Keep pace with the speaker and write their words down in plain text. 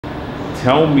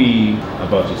Tell me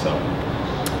about yourself.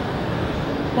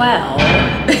 Well,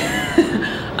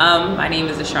 my name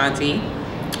is Achanty.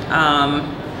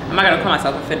 I'm not gonna call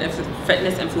myself a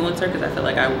fitness influencer because I feel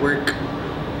like I work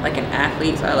like an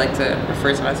athlete, so I like to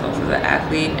refer to myself as an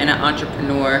athlete and an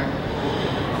entrepreneur,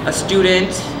 a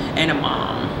student, and a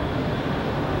mom.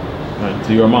 All right,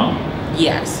 so you're a mom?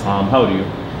 Yes. How old are you?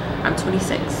 I'm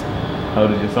 26. How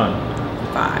old is your son?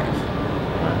 5.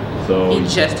 Right, so he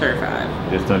just turned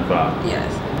 5. Just turned 5.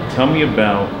 Yes. Tell me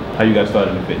about how you got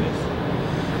started in fitness.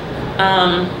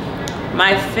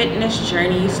 My fitness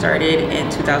journey started in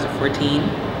 2014.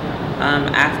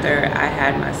 After I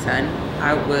had my son.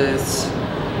 I was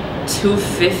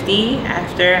 250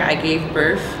 after I gave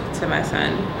birth to my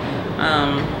son.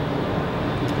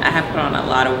 I had put on a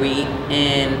lot of weight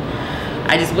and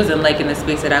I just wasn't liking the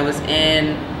space that I was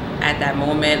in at that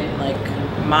moment, like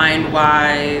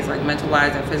mind-wise, like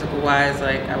mental-wise and physical-wise.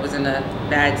 Like I was in a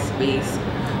bad space.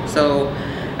 So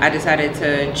I decided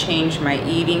to change my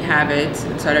eating habits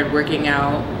and started working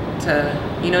out to,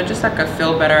 you know, just like I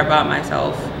feel better about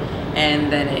myself.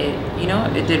 And then it, you know,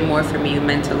 it did more for me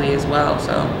mentally as well.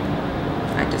 So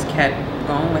I just kept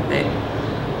going with it.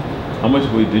 How much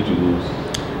weight did you lose?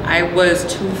 I was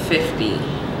 250.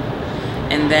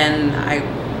 And then I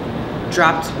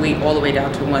dropped weight all the way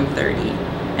down to 130.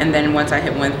 And then once I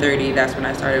hit 130, that's when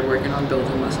I started working on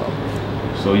building muscle.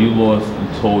 So you lost in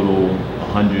total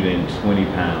 120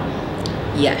 pounds?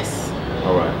 Yes.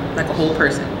 All right. Like a whole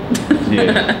person.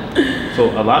 Yeah. So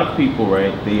a lot of people,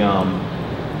 right, they,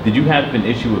 did you have an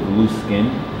issue with loose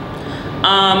skin?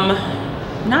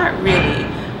 Not really.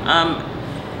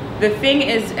 The thing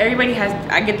is, everybody has,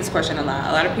 I get this question a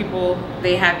lot of people,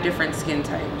 they have different skin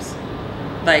types.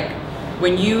 Like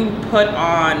when you put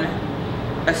on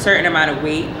a certain amount of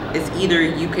weight, it's either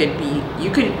you could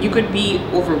be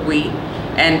overweight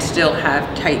and still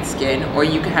have tight skin, or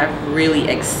you could have really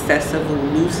excessive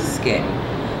loose skin.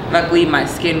 Luckily my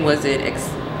skin wasn't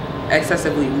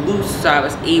excessively loose, so I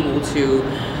was able to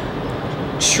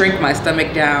shrink my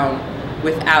stomach down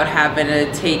without having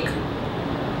to take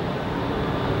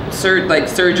surgery.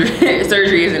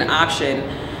 Surgery is an option,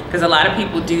 because a lot of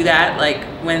people do that. Like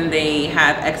when they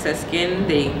have excess skin,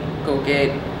 they go get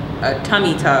a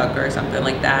tummy tuck or something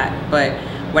like that. But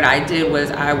what I did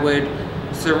was I would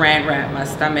saran wrap my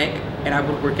stomach and I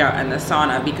would work out in the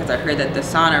sauna, because I heard that the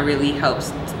sauna really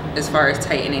helps as far as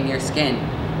tightening your skin.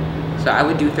 So I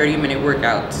would do 30-minute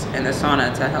workouts in the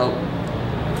sauna to help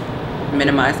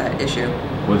minimize that issue.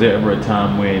 Was there ever a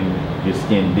time when your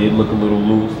skin did look a little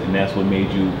loose and that's what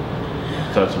made you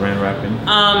start saran wrapping?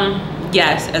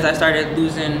 Yes, as I started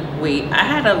losing weight. I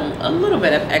had a little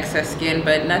bit of excess skin,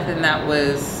 but nothing that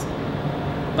was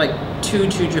like too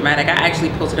dramatic. I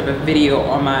actually posted up a video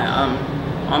on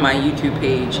my YouTube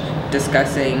page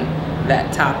discussing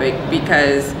that topic,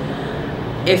 because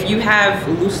if you have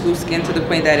loose skin to the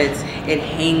point that it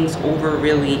hangs over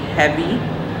really heavy,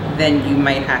 then you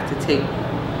might have to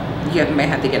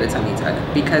get a tummy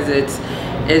tuck, because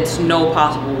it's no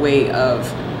possible way of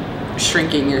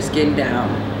shrinking your skin down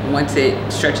once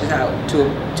it stretches out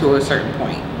to a certain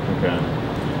point. Okay.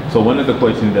 So one of the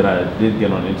questions that I did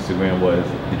get on Instagram was,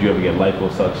 did you ever get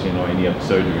liposuction or any other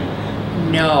surgery?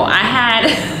 No, I had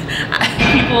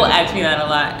people ask me that a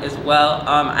lot as well.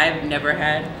 I've never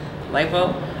had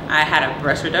lipo. I had a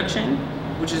breast reduction,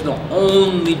 which is the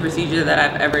only procedure that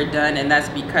I've ever done, and that's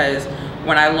because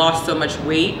when I lost so much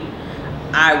weight,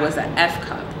 I was an F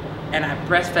cup and I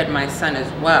breastfed my son as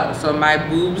well. So my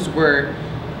boobs were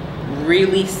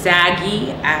really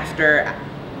saggy after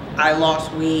I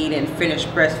lost weight and finished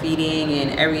breastfeeding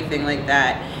and everything like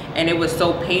that. And it was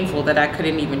so painful that I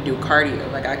couldn't even do cardio.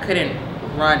 Like I couldn't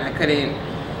run, I couldn't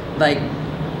like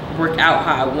work out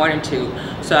how I wanted to.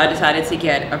 So I decided to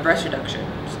get a breast reduction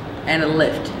and a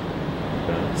lift.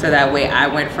 So that way I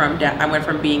went from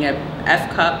being a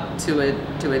F cup to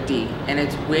a D, and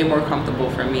it's way more comfortable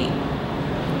for me.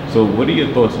 So what are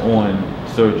your thoughts on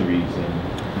surgeries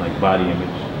and like body image?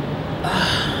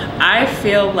 I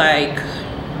feel like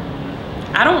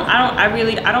I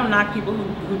don't knock people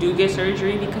who do get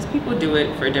surgery, because people do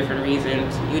it for different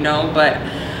reasons, you know, but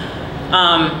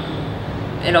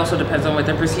it also depends on what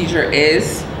the procedure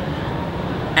is.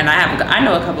 And I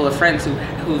know a couple of friends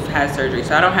who've had surgery,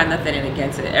 so I don't have nothing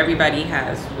against it. Everybody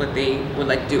has what they would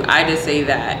like to do. I just say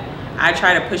that I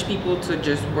try to push people to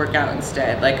just work out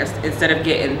instead. Like instead of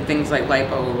getting things like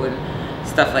lipo and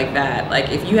stuff like that. Like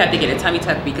if you have to get a tummy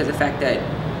tuck because of the fact that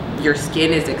your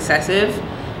skin is excessive,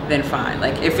 then fine.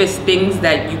 Like if it's things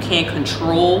that you can't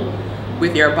control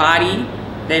with your body,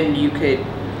 then you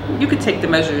could take the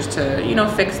measures to, you know,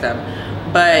 fix them.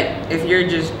 But if you're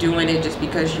just doing it just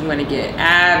because you want to get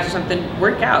abs or something,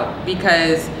 work out.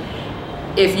 Because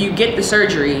if you get the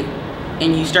surgery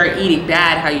and you start eating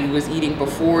bad how you was eating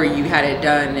before you had it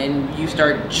done, and you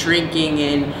start drinking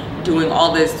and doing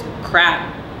all this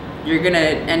crap, you're gonna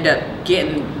end up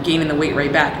gaining the weight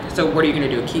right back. So what are you gonna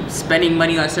do? Keep spending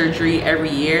money on surgery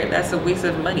every year? That's a waste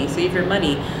of money. Save your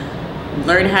money.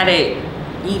 Learn how to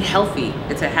eat healthy.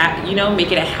 It's a habit, you know,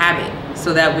 make it a habit.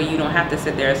 So that way you don't have to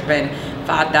sit there and spend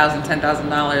 $5,000,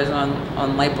 $10,000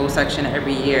 on liposuction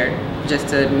every year just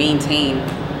to maintain.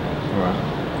 All right.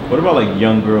 What about like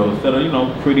young girls that are, you know,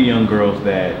 pretty young girls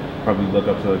that probably look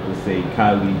up to, like, let's say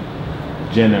Kylie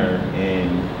Jenner,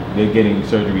 and they're getting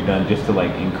surgery done just to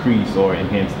like increase or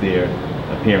enhance their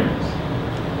appearance?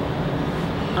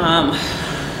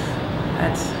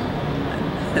 That's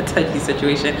a touchy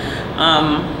situation.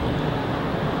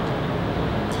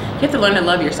 You have to learn to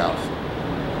love yourself.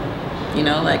 You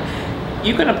know, like,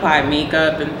 you can apply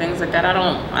makeup and things like that.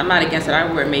 I'm not against it. I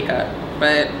wear makeup,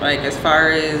 but like as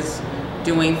far as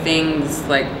doing things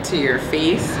like to your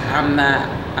face, I don't know.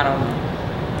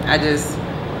 I just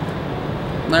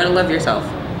learn to love yourself.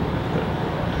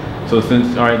 So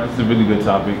since, all right, this is a really good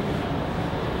topic.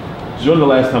 During the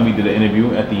last time we did an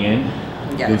interview, at the end,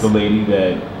 yes, there's a lady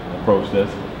that approached us,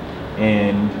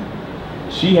 and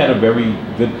she had a very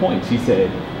good point. She said,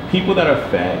 people that are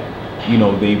fat, you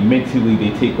know, they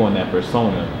take on that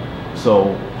persona.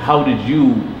 So how did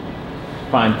you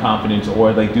find confidence,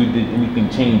 or like, did anything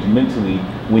change mentally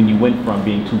when you went from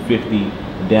being 250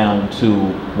 down to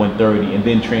 130 and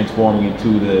then transforming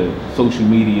into the social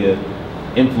media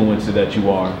influencer that you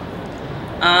are?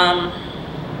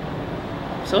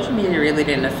 Social media really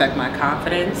didn't affect my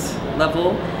confidence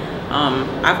level.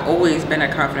 I've always been a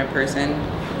confident person,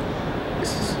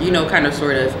 you know, kind of,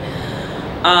 sort of.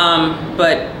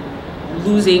 But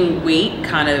losing weight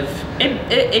kind of,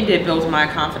 it did build my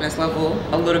confidence level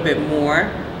a little bit more.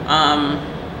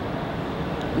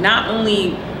 Not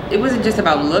only, it wasn't just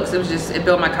about looks, it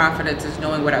built my confidence as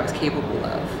knowing what I was capable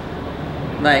of.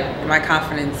 Like, my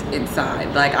confidence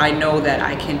inside. Like, I know that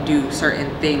I can do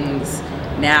certain things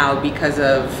now because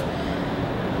of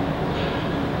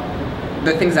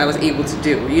the things I was able to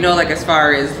do, you know, like as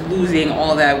far as losing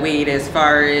all that weight, as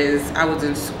far as I was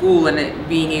in school and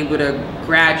being able to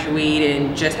graduate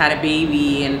and just had a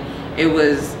baby, and it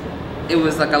was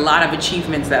like a lot of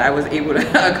achievements that I was able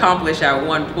to accomplish at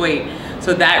one point.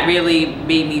 So that really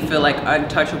made me feel like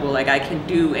untouchable, like I can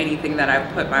do anything that I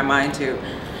put my mind to.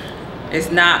 It's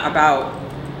not about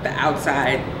the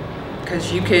outside,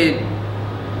 because you could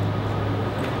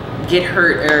get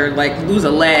hurt or like lose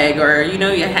a leg, or, you know,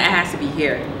 it has to be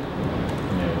here.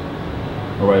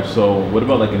 Yeah. All right, so what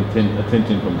about like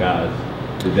attention from guys?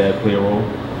 Did that play a role?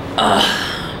 I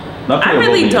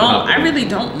really don't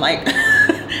like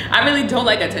I really don't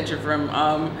like attention from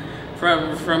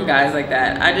guys like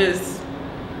that. I just,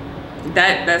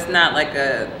 that's not like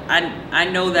I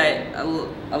know that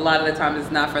a lot of the time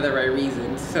it's not for the right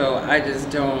reasons, so I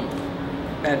just don't,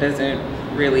 that doesn't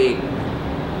really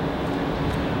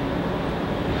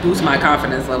boost my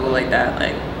confidence level like that.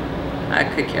 Like, I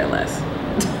could care less.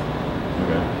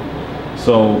 Okay.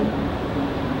 So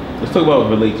let's talk about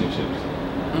relationships.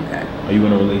 Okay. Are you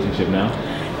in a relationship now?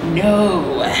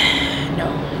 No,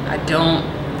 I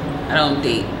don't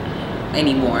date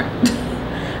anymore.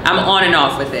 I'm on and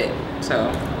off with it,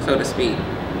 so to speak.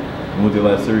 When was your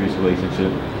last serious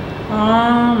relationship?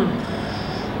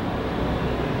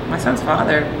 My son's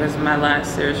father was my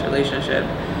last serious relationship.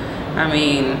 I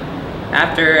mean,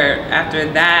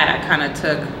 after that, I kind of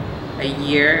took a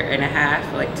year and a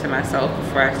half, like, to myself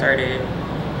before I started,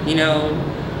 you know,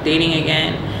 dating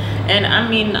again. And I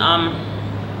mean,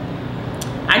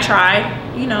 I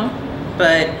tried, you know,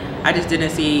 but I just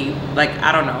didn't see, like,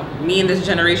 I don't know, me and this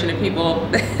generation of people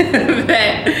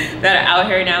that are out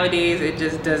here nowadays, it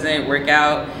just doesn't work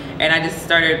out. And I just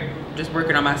started just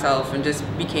working on myself and just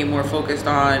became more focused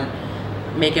on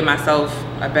making myself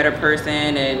a better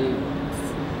person and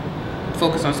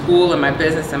focus on school and my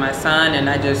business and my son. And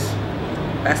I just,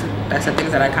 that's the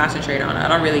things that I concentrate on. I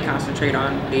don't really concentrate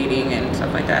on dating and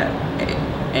stuff like that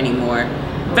anymore.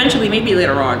 Eventually, maybe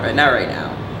later on, but not right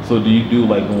now. So do you do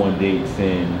like go on dates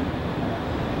and?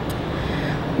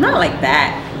 Not like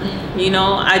that, you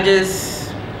know. I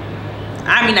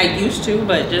mean, I used to,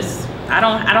 but just I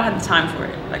don't have the time for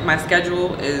it. Like, my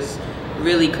schedule is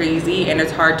really crazy, and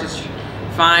it's hard to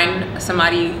find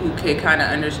somebody who could kind of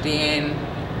understand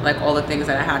like all the things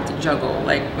that I have to juggle.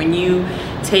 Like, when you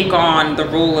take on the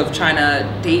role of trying to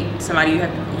date somebody,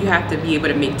 you have to be able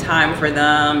to make time for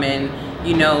them, and,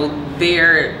 you know,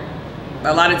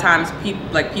 a lot of times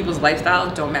people's lifestyle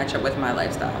don't match up with my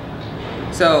lifestyle.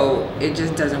 So it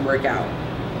just doesn't work out.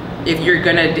 If you're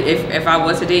gonna, if I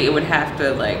was to date, it would have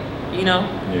to like, you know.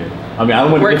 Yeah. I mean, I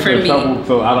don't want to get in trouble,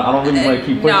 so I don't really like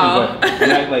keep pushing. No.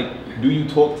 But like, do you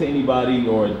talk to anybody,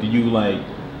 or do you like,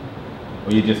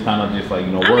 or you just kind of just like,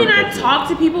 you know? Work, I mean, I talk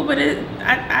to people, but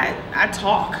I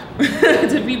talk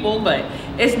to people, but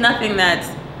it's nothing that's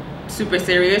super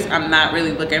serious. I'm not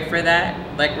really looking for that.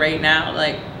 Like right now,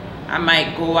 like I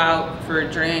might go out for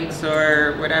drinks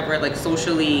or whatever, like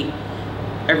socially,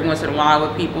 every once in a while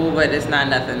with people, but it's not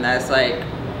nothing that's like,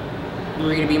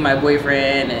 we're gonna be my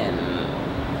boyfriend, and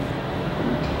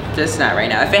just not right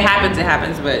now. If it happens, it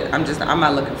happens, but I'm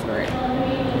not looking for it.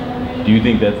 Do you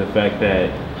think that the fact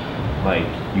that like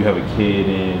you have a kid,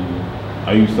 and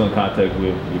are you still in contact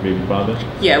with your baby father?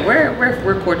 Yeah,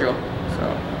 we're cordial.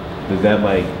 So does that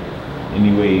like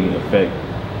any way affect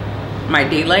my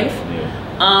date life? Yeah.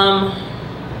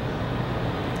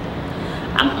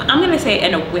 I'm gonna say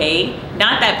in a way,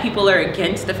 not that people are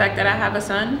against the fact that I have a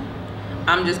son.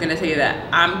 I'm just gonna say that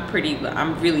I'm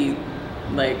really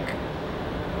like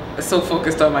so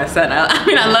focused on my son. I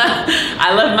mean,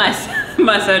 I love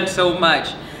my son so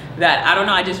much that I don't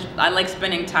know. I like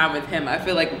spending time with him. I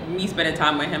feel like me spending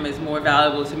time with him is more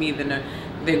valuable to me than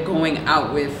going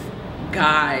out with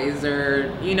guys,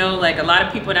 or you know, like a lot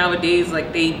of people nowadays,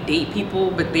 like they date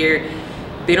people, but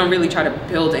they don't really try to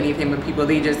build anything with people.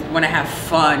 They just want to have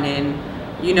fun and,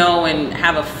 you know, and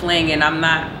have a fling, and I'm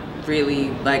not really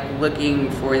like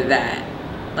looking for that.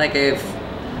 Like if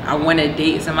I want to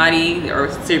date somebody or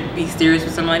be serious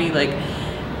with somebody, like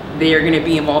they are going to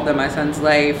be involved in my son's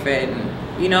life,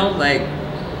 and you know, like,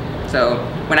 so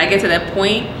when I get to that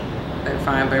point, then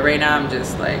fine. But right now I'm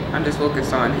just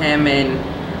focused on him, and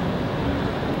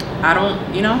I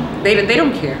don't, you know, they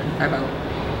don't care about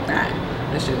that.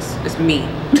 It's me.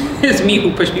 It's me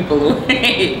who push people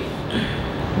away.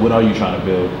 What are you trying to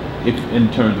build, if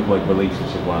in terms of like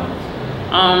relationship wise?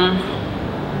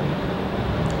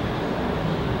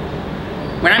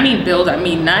 When I mean build, I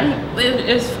mean not.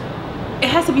 It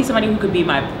has to be somebody who could be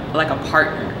my like a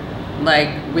partner, like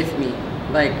with me,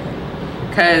 like,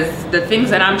 cause the things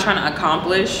that I'm trying to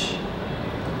accomplish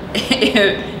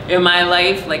in my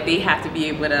life, like they have to be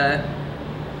able to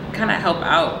kind of help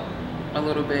out a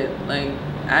little bit. Like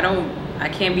I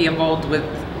can't be involved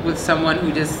with someone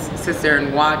who just sits there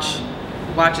and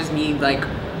watches me like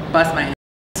bust my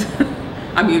ass.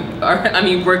 I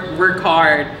mean work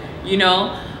hard, you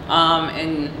know,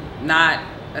 and not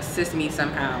assist me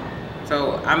somehow.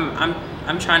 So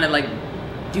I'm trying to like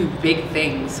do big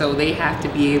things, so they have to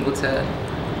be able to,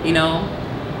 you know,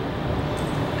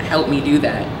 help me do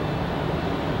that,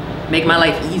 make my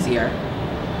life easier,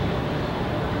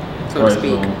 so to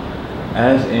speak. So,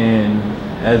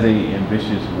 as a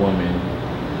ambitious woman,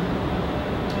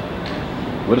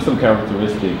 what are some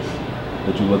characteristics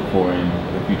that you look for in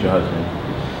a future husband?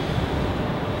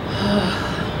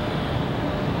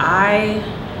 I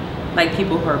like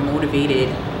people who are motivated.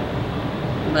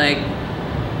 Like,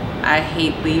 I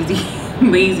hate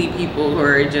lazy people who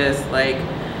are just like,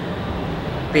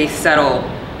 they settle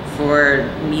for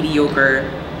mediocre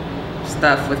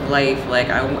stuff with life. Like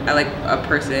I like a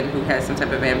person who has some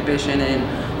type of ambition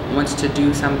and wants to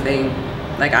do something.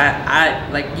 Like I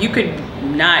like, you could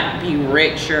not be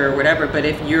rich or whatever, but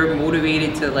if you're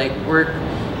motivated to like work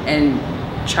and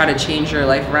try to change your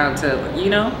life around to, you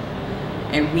know,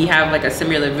 and we have like a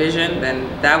similar vision, then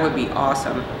that would be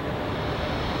awesome.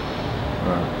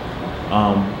 Right.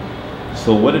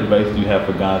 So what advice do you have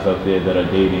for guys out there that are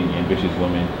dating ambitious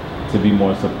women to be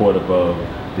more supportive of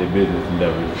their business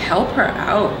endeavors? Help her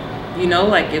out, you know,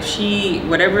 like if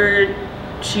whatever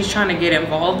she's trying to get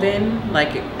involved in,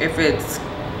 like if it's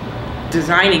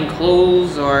designing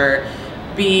clothes or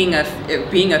being a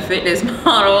fitness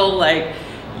model, like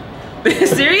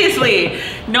seriously,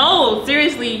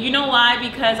 you know why?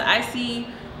 Because I see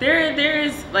there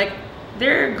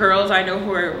are girls I know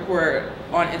who are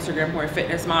on Instagram who are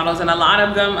fitness models, and a lot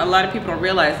of people don't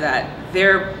realize that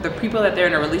the people that they're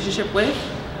in a relationship with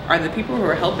are the people who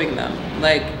are helping them.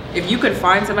 Like if you could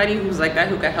find somebody who's like that,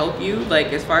 who could help you,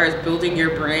 like as far as building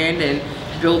your brand and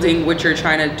building what you're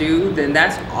trying to do, then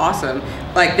that's awesome.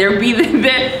 Like they're like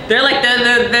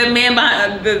the man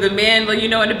behind the man, like, you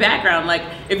know, in the background. Like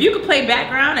if you could play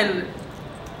background and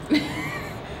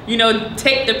you know,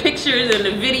 take the pictures and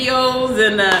the videos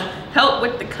and help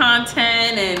with the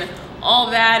content and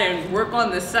all that, and work on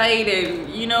the site, and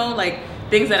you know, like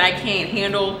things that I can't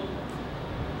handle,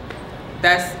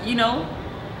 that's, you know,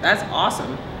 that's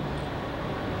awesome.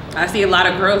 I see a lot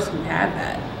of girls who have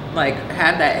that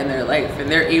in their life, and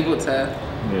they're able to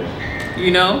Yeah.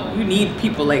 You know, you need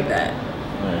people like that.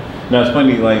 Right. Now it's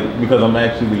funny, like, because I'm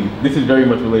actually, this is very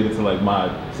much related to like my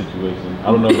situation.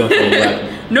 I don't know if that's what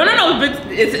you're No, but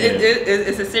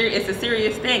it's a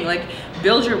serious thing. Like,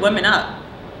 build your women up.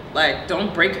 Like,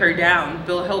 don't break her down.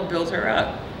 Help build her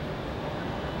up.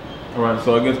 All right.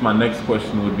 So I guess my next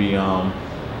question would be,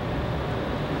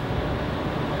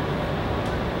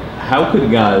 how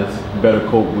could guys better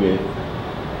cope with,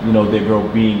 you know, their girl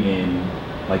being in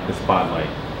like the spotlight?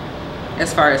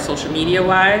 As far as social media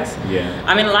wise, yeah.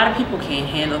 I mean, a lot of people can't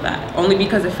handle that, only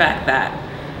because of the fact that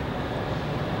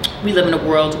we live in a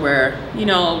world where, you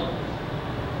know,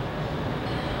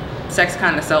 sex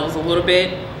kind of sells a little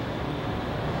bit.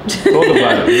 Talk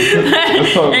about it.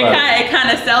 Let's talk about it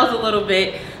kind of sells a little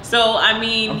bit. So I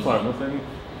mean, I'm sorry, one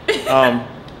second.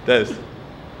 Des,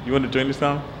 you want to join this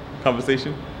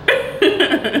conversation?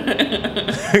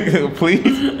 Please.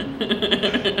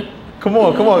 Come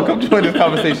on, join this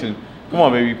conversation. Come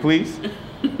on, baby, please.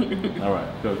 All right,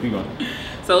 so keep going.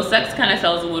 So sex kind of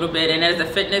sells a little bit, and as a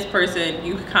fitness person,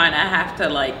 you kind of have to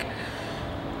like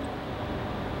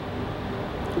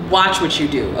watch what you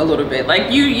do a little bit.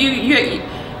 Like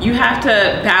you have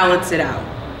to balance it out.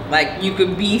 Like, you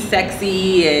could be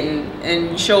sexy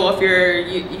and show off your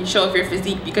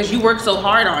physique because you work so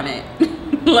hard on it.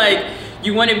 Like,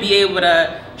 you want to be able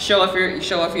to show off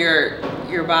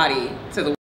your body to the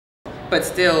world, but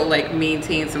still like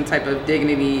maintain some type of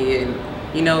dignity. And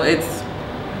you know, it's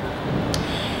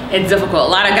difficult.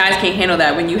 A lot of guys can't handle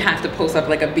that when you have to post up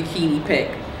like a bikini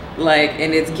pic, like,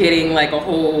 and it's getting like a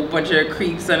whole bunch of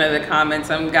creeps under the comments.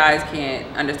 Some guys can't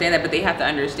understand that, but they have to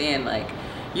understand, like,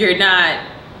 you're not,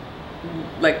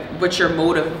 like, what's your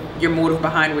motive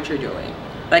behind what you're doing.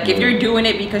 Like, if you're doing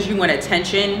it because you want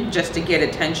attention, just to get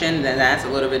attention, then that's a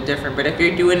little bit different. But if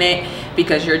you're doing it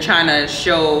because you're trying to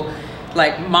show,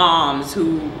 like, moms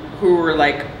who are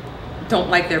like, don't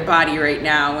like their body right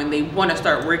now and they want to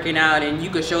start working out, and you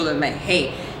could show them that,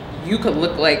 hey, you could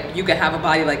have a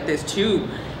body like this too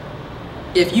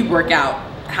if you work out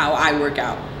how I work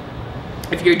out.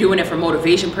 If you're doing it for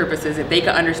motivation purposes, if they could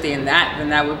understand that, then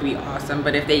that would be awesome.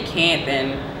 But if they can't,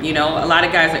 then, you know, a lot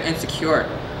of guys are insecure.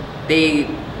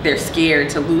 They're scared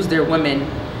to lose their women,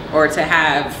 or to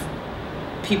have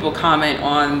people comment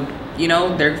on, you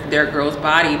know, their girl's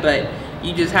body. But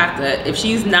you just have to, if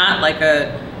she's not like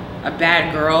a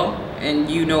bad girl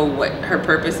and you know what her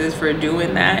purpose is for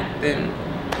doing that, then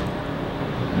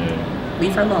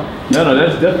leave her alone. No,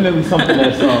 that's definitely something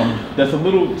that's a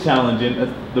little challenging.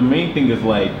 The main thing is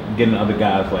like getting other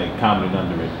guys like commenting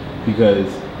under it, because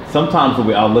sometimes the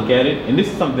way I look at it, and this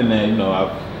is something that, you know,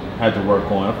 I've had to work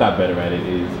on, I've got better at it,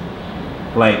 is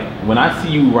like when I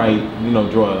see you write, you know,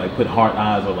 draw, like put heart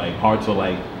eyes or like hearts or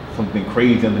like something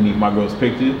crazy underneath my girl's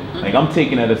picture, like I'm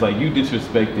taking that as like you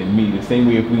disrespecting me. The same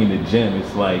way if we in the gym,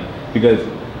 it's like, because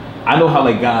I know how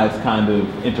like guys kind of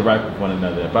interact with one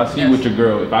another. If I see you with your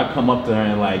girl, if I come up to her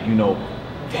and like, you know,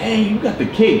 dang, you got the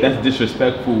cake, that's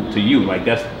disrespectful to you. Like,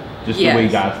 that's just the way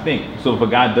guys think. So if a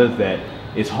guy does that,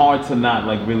 it's hard to not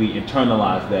like really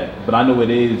internalize that. But I know it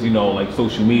is, you know, like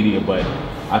social media, but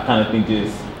I kind of think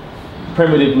just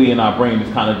primitively in our brain,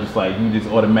 it's kind of just like you just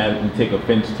automatically take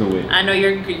offense to it. I know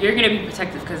you're gonna be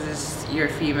protective because you're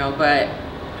female, but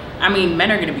I mean, men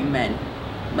are gonna be men.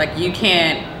 Like, you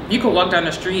could walk down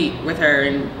the street with her,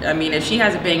 and I mean, if she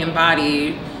has a banging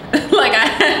body, like,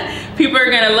 people are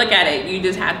gonna look at it. You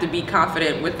just have to be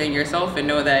confident within yourself and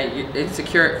know that it's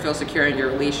secure, feel secure in your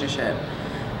relationship.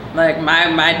 Like,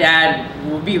 my dad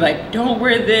will be like, don't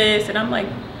wear this, and I'm like,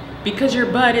 because your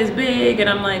butt is big. And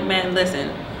I'm like, man,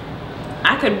 listen,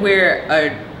 I could wear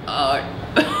a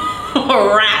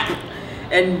wrap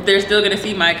and they're still gonna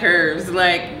see my curves.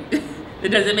 Like, it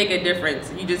doesn't make a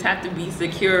difference. You just have to be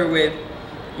secure with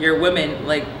your women.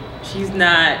 Like, she's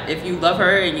not, if you love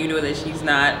her and you know that she's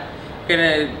not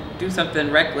gonna do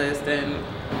something reckless, then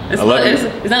it's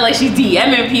not like she's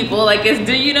DMing people. Like, it's,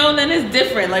 you know, then it's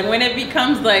different. Like, when it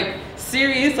becomes like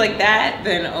serious like that,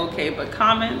 then okay. But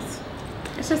comments,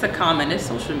 it's just a comment. It's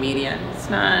social media. It's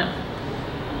not.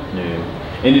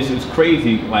 Yeah, and it's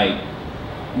crazy, like,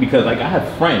 because like I have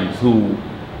friends who,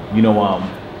 you know,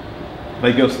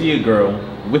 like they'll see a girl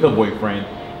with a boyfriend,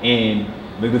 and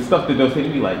the stuff that they'll say to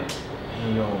me, like,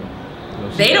 hey, yo,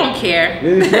 they don't care.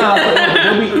 They'll be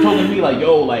telling me like,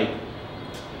 yo, like,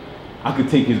 I could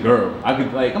take his girl. I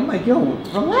could, like, I'm like, yo,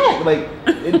 relax. Like,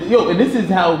 and this is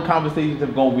how conversations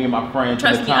have gone with me and my friends.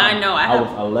 Trust me, I know. I was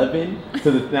 11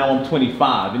 to now I'm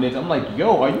 25, and I'm like,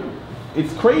 yo, are you?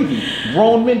 It's crazy.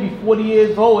 Grown men be 40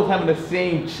 years old is having the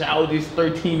same childish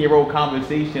 13-year-old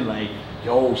conversation. Like,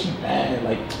 yo, she bad.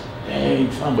 Like,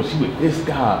 dang son, but she with this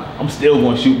guy. I'm still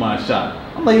gonna shoot my shot.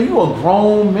 I'm like, you a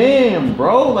grown man,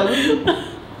 bro. Like, what you?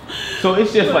 So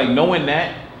it's just like knowing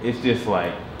that. It's just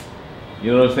like,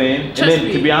 you know what I'm saying. And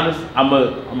then to be honest, I'm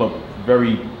a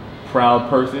very proud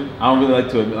person. I don't really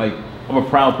like to like. I'm a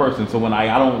proud person, so when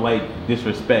I don't like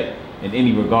disrespect in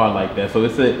any regard like that. So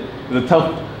it's a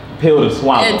tough pill to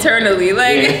swallow internally,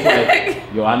 like, yeah, it's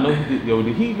like, yo, I know,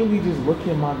 did he really just look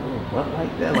at my girl butt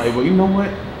like that? Like, well, you know what?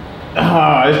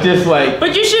 It's just like.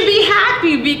 But you should be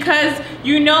happy because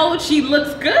you know she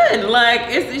looks good. Like,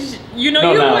 it's you know,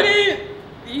 no, you wouldn't,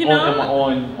 you know.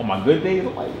 On my good days,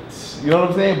 I'm like, you know what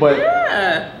I'm saying? But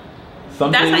yeah,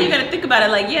 that's how you gotta think about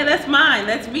it. Like, yeah, that's mine,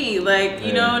 that's me. Like,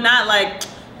 you know, not like,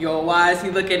 yo, why is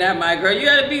he looking at my girl? You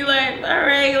gotta be like, all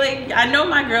right, like, I know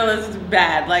my girl is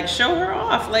bad. Like, show her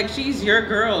off. Like, she's your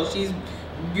girl. She's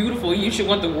beautiful. You should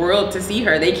want the world to see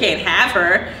her. They can't have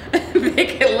her. They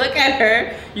can look at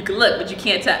her. You can look, but you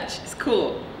can't touch. It's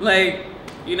cool. Like,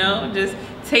 you know, just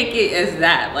take it as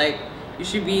that. Like, you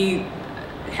should be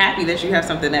happy that you have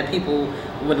something that people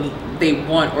they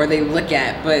want or they look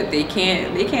at, but they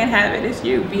can't have it. It's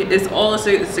you. It's all a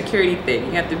security thing.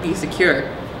 You have to be secure.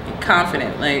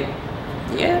 Confident, like,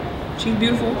 yeah, she's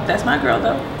beautiful. That's my girl,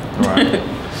 though. All right.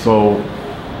 So,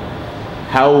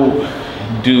 how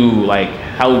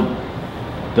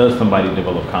does somebody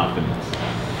develop confidence?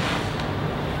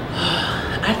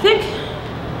 I think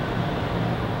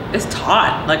it's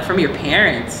taught, like, from your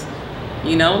parents.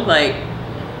 You know, like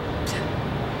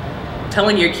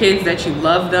telling your kids that you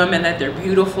love them and that they're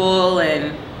beautiful,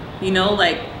 and you know,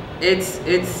 like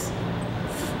it's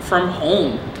from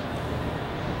home.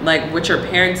 Like what your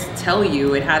parents tell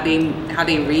you and how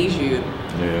they raise you.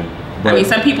 Yeah. I mean,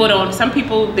 some people don't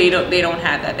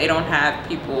have that. They don't have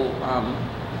people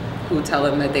who tell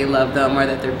them that they love them or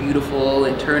that they're beautiful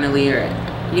internally or,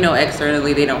 you know,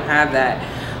 externally. They don't have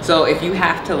that. So if you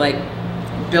have to like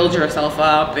build yourself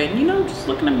up and, you know, just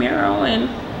look in the mirror and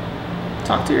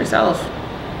talk to yourself.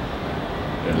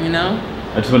 Yeah. You know,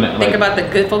 I just want to think about the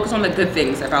good. Focus on the good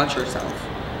things about yourself.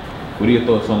 What are your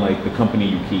thoughts on like the company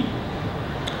you keep?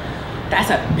 That's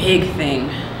a big thing.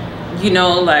 You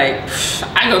know, like,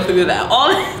 I go through that all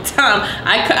the time.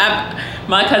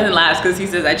 My cousin laughs because he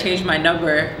says I changed my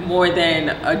number more than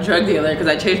a drug dealer because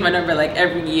I change my number like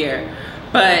every year.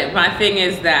 But my thing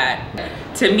is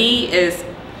that, to me, is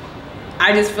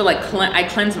I just feel like I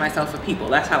cleanse myself of people.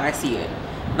 That's how I see it.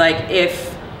 Like,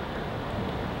 if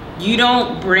you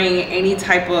don't bring any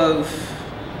type of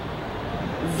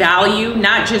value,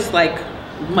 not just like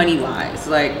money-wise,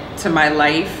 like to my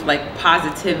life, like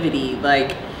positivity,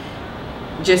 like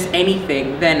just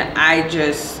anything, then I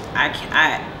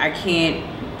can't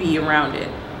be around it.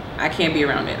 I can't be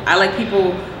around it. I like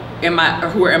people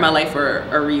who are in my life for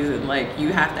a reason. Like,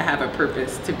 you have to have a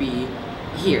purpose to be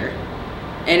here.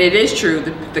 And it is true,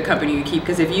 the company you keep,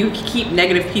 because if you keep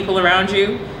negative people around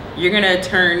you, you're gonna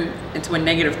turn into a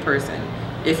negative person.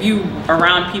 If you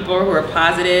around people who are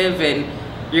positive, and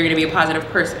you're gonna be a positive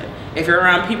person. If you're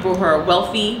around people who are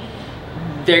wealthy,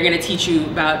 they're gonna teach you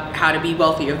about how to be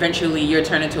wealthy. Eventually, you'll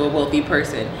turn into a wealthy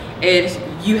person.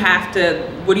 You have to,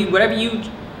 whatever you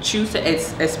choose to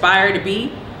aspire to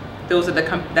be, that's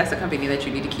the company that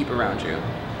you need to keep around you,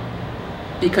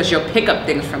 because you'll pick up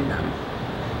things from them.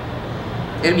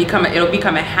 It'll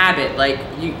become a habit. Like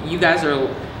you guys will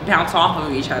bounce off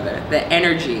of each other. The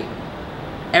energy,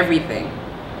 everything.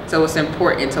 So it's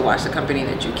important to watch the company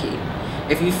that you keep.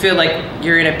 If you feel like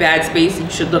you're in a bad space, you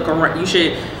should look around. You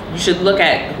should look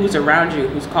at who's around you,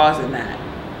 who's causing that.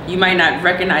 You might not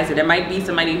recognize it. It might be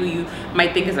somebody who you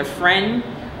might think is a friend,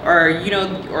 or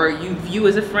or you view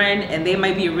as a friend, and they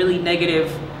might be a really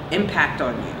negative impact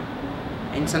on you.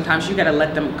 And sometimes you gotta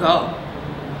let them go.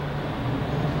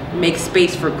 Make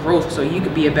space for growth so you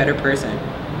could be a better person.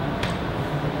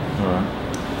 All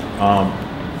right.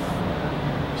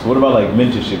 So what about like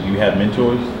mentorship? Do you have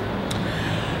mentors?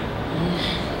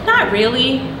 Not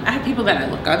really. I have people that I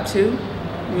look up to,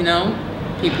 you know,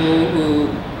 people who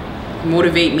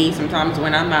motivate me sometimes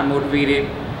when I'm not motivated.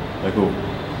 Like who?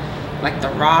 Like The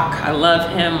Rock, I love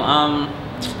him.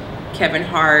 Kevin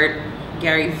Hart,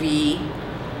 Gary Vee,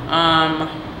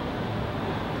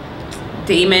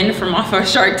 Damon from off of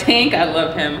Shark Tank, I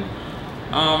love him.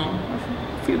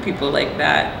 A few people like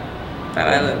that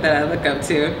I look up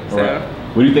to. So. Right.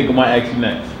 What do you think I might ask you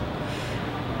next?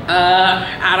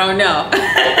 I don't know.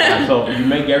 So you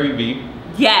met Gary Vee?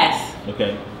 Yes.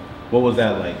 Okay. What was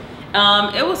that like?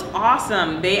 It was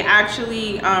awesome. They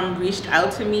actually reached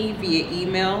out to me via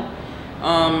email.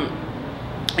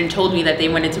 and told me that they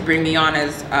wanted to bring me on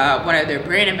as one of their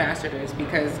brand ambassadors,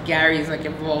 because Gary's like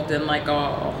involved in like a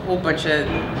whole bunch of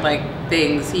like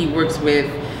things. He works with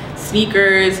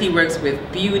sneakers, he works with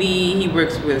beauty, he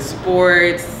works with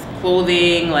sports,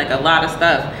 clothing, like a lot of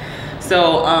stuff.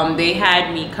 So they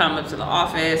had me come up to the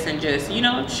office and just, you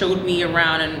know, showed me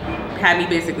around and had me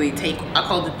basically I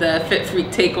called it the Fit Freak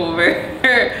takeover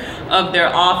of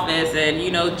their office, and,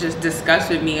 you know, just discuss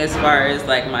with me as far as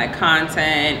like my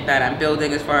content that I'm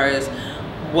building, as far as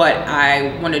what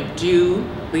I want to do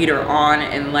later on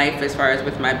in life, as far as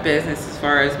with my business, as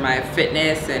far as my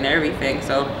fitness and everything.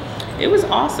 So it was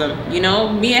awesome. You know,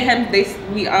 me and him,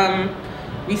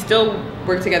 we still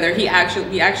work together. We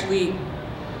actually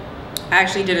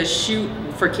did a shoot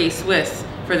for K-Swiss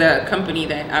for the company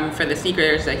that for the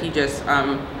sneakers that he just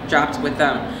dropped with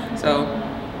them. So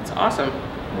it's awesome.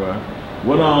 Right.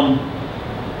 What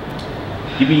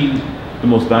give me the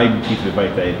most valuable piece of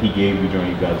advice that he gave you during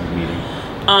you guys' meeting?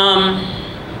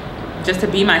 Just to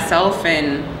be myself,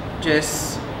 and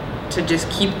just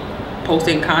keep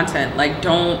posting content. Like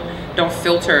don't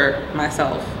filter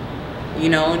myself. You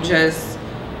know, just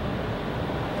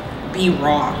be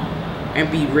raw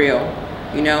and be real,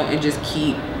 you know, and just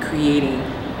keep creating.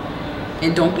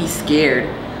 And don't be scared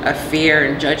of fear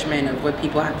and judgment of what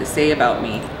people have to say about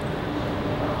me.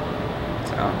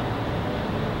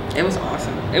 So it was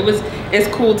awesome. It's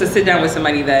cool to sit down with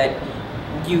somebody that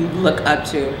you look up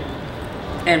to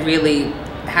and really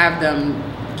have them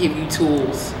give you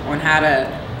tools on how to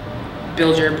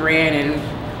build your brand,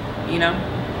 and, you know,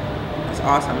 it's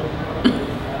awesome.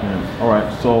 Yeah. All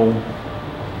right, so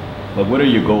like, what are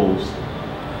your goals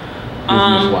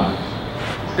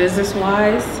business-wise?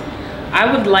 Business-wise,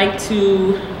 I would like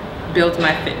to build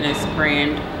my fitness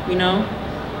brand, you know,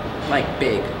 like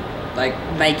big, like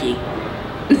Nike.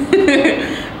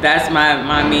 That's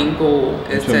my main goal.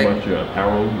 Is to about your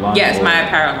apparel line? Yes, my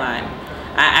apparel line.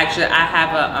 I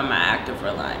have my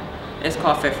activewear line. It's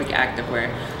called Fit Freak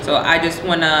Activewear. So I just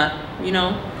wanna, you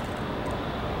know,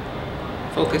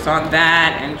 focus on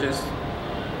that and just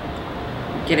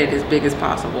get it as big as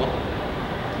possible.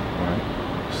 All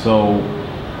right. So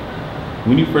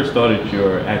when you first started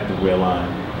your activewear line,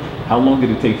 how long did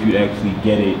it take for you to actually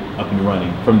get it up and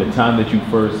running? From the time that you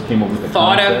first came up with the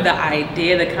thought concept? of the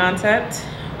idea, the concept.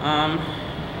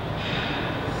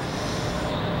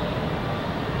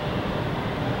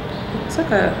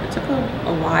 It took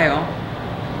a while,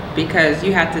 because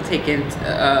you had to take in.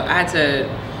 I had to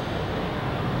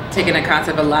take into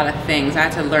concept a lot of things. I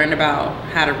had to learn about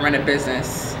how to run a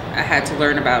business. I had to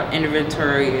learn about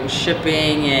inventory and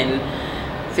shipping and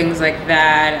things like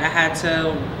that. I had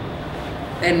to,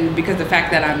 and because the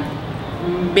fact that I'm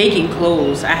making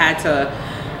clothes, I had to,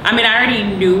 I mean, I already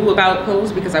knew about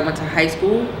clothes because I went to high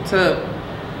school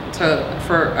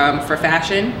for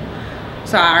fashion.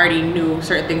 So I already knew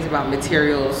certain things about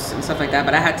materials and stuff like that,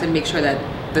 but I had to make sure that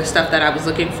the stuff that I was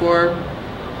looking for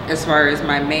as far as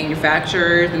my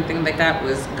manufacturers and things like that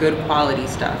was good quality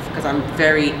stuff, because I'm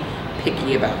very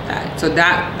picky about that. So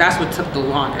that's what took the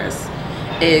longest,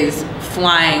 is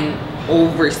flying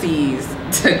overseas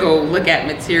to go look at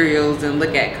materials and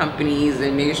look at companies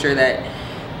and make sure that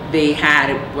they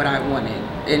had what I wanted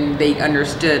and they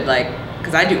understood, like,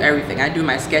 because I do everything. I do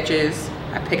my sketches,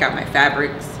 I pick out my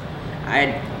fabrics,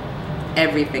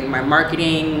 everything, my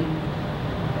marketing,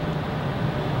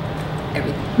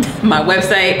 everything, my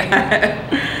website.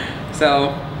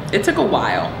 So it took a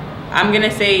while. I'm gonna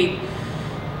say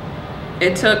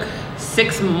it took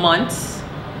 6 months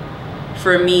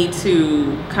for me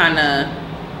to kind of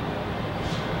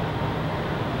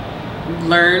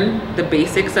learn the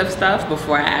basics of stuff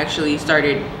before I actually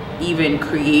started even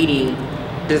creating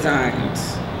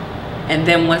designs. And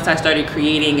then once I started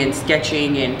creating and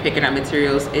sketching and picking out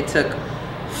materials, it took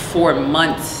 4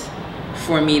 months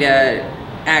for me to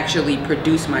actually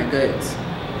produce my goods.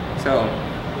 So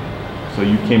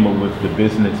you came up with the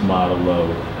business model of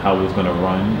how it was going to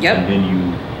run. Yep. And then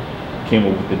you came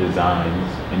up with the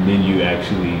designs, and then you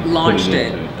actually launched put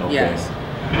it. Okay. Yes.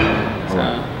 All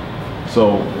right.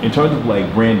 So in terms of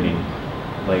like branding,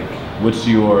 like, what's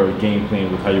your game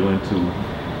plan with how you're going to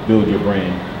build your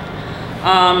brand?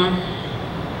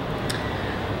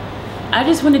 I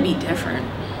just want to be different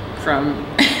from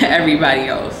everybody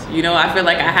else. You know, I feel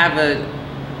like I have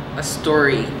a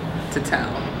story to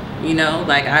tell. You know,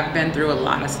 like, I've been through a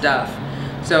lot of stuff.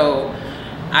 So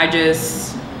I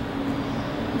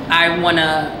want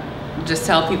to just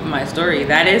tell people my story.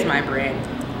 That is my brand,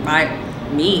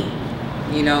 me,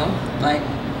 you know, like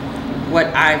what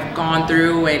I've gone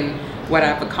through and what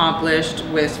I've accomplished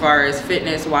with, as far as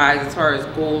fitness wise, as far as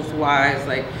goals wise,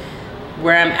 like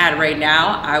where I'm at right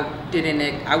now, I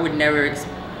would never,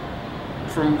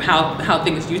 from how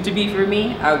things used to be for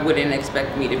me, I wouldn't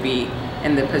expect me to be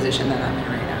in the position that I'm in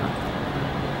right now.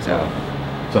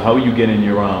 So how are you getting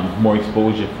your more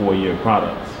exposure for your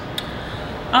products?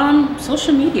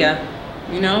 Social media,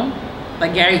 you know,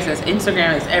 like Gary says,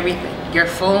 Instagram is everything. Your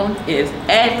phone is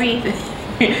everything.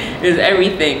 Is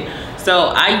everything.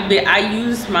 So I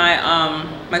use my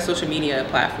my social media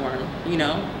platform, you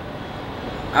know.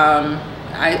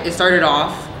 It started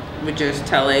off with just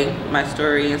telling my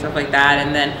story and stuff like that,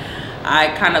 and then I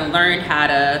kind of learned how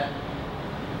to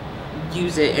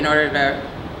use it in order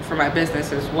for my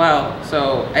business as well.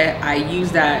 So I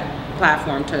use that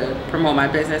platform to promote my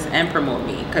business and promote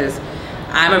me, because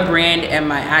I'm a brand and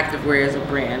my activewear is a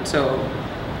brand, so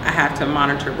I have to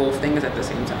monitor both things at the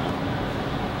same time.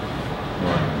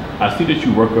 I see that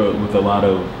you work with a lot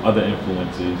of other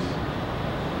influencers,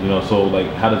 you know, so like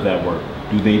how does that work?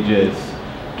 Do they just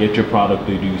get your product,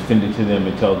 or do you send it to them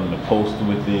and tell them to post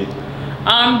with it?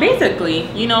 Basically,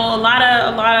 you know, a lot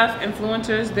of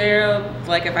influencers, they're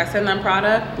like, if I send them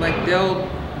product, like they'll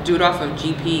do it off of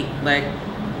GP, like,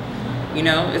 you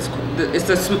know,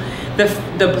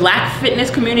 the black fitness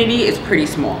community is pretty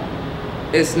small.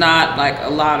 It's not like a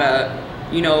lot of,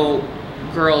 you know,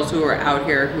 girls who are out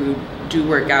here who do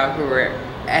work out, who are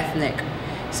ethnic.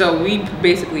 So we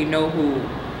basically know who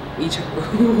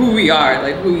we are,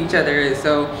 like who each other is.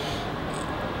 So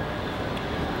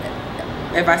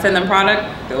if I send them product,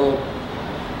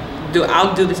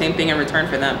 I'll do the same thing in return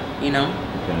for them, you know?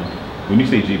 Okay. When you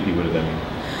say GP, what does that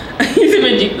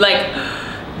mean? Like,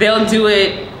 they'll do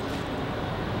it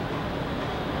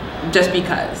just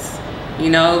because, you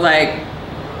know, like.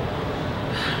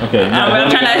 Okay. I'm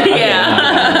trying to,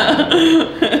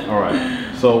 yeah. All right.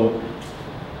 So,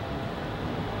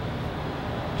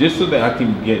 just so that I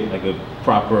can get like a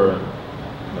proper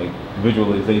like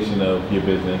visualization of your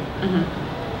business,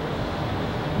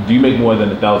 do you make more than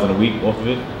 $1,000 a week off of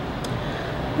it?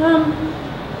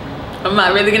 I'm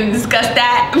not really gonna discuss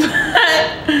that, but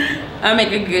I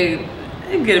make a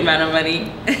good amount of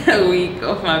money a week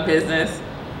off my business,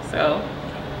 so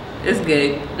it's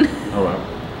good. All right.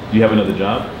 Do you have another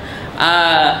job?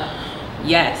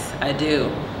 Yes, I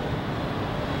do.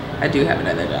 I do have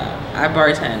another job. I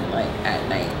bartend like at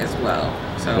night as well.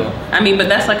 So okay. I mean, but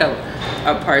that's like a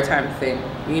part-time thing,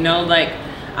 you know. Like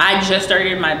I just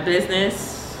started my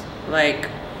business like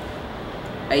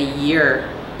a year.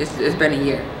 It's been a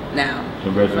year now.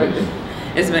 Congratulations.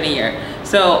 It's been a year.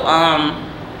 So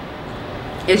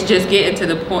it's just getting to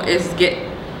the point. It's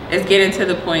getting to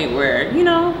the point where, you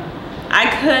know, I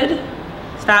could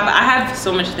stop. I have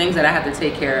so much things that I have to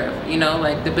take care of, you know,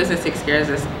 like the business takes care of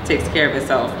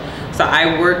itself. So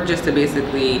I work just to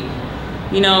basically,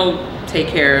 you know, take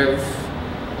care of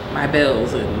my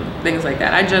bills and things like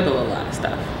that. I juggle a lot of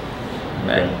stuff.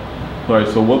 But. Okay. All right,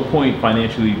 so what point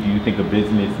financially do you think a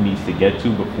business needs to get to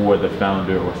before the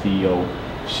founder or CEO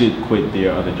should quit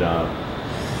their other job?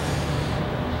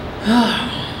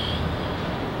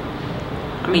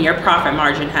 I mean, your profit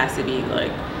margin has to be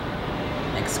like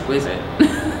exquisite.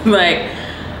 Like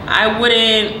I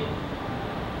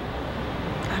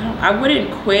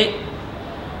wouldn't quit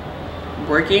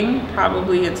working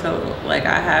probably until like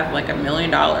I have like $1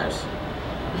 million at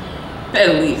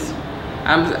least.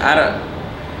 I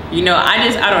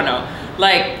don't know.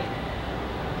 Like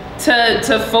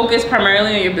to focus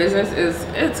primarily on your business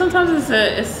sometimes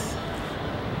it's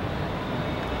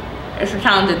a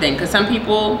talented thing, because some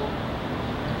people,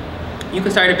 you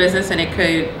could start a business and it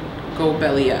could go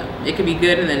belly up. It could be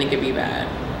good and then it could be bad.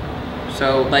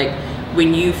 So like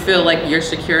when you feel like you're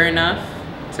secure enough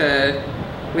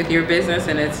with your business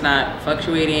and it's not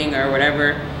fluctuating or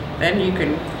whatever, then you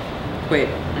can quit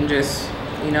and just,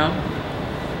 you know.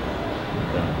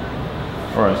 Okay.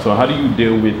 All right, so how do you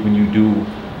deal with when you do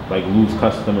like lose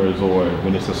customers or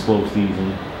when it's a slow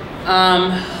season?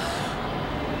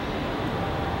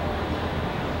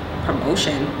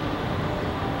 Promotion.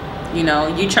 You know,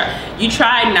 you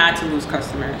try not to lose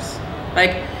customers.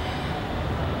 Like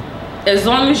as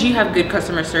long as you have good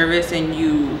customer service and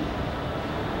you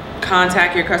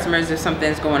contact your customers if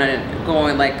something's going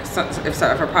like if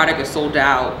a product is sold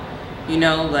out, you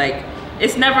know, like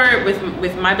it's never with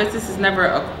my business, it's never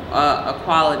a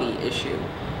quality issue.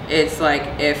 It's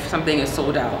like if something is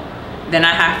sold out, then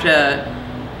I have to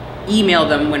email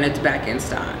them when it's back in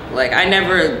stock. Like I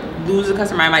never lose a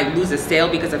customer. I might lose a sale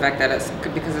because of the fact that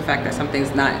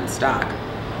something's not in stock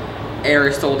or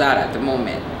is sold out at the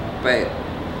moment. But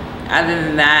other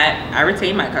than that, I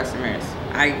retain my customers.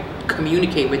 I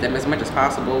communicate with them as much as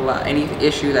possible about any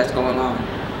issue that's going on.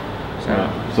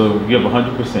 So you have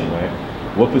 100%, right?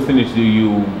 What percentage do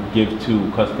you give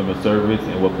to customer service,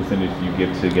 and what percentage do you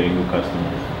give to getting new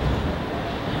customers?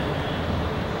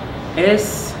 It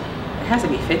has to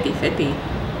be 50-50,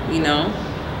 you know?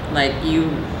 Like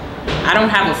I don't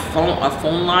have a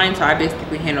phone line, so I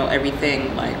basically handle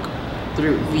everything like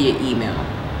via email,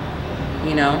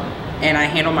 you know? And I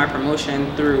handle my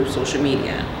promotion through social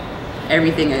media.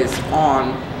 Everything is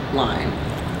online.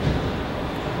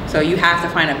 So you have to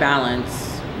find a balance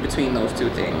between those two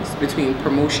things, between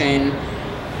promotion,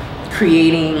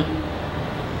 creating,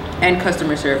 and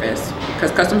customer service.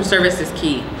 Because customer service is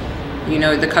key. You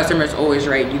know, the customer's always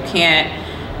right. You can't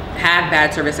have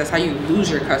bad service. That's how you lose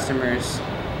your customers.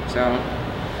 So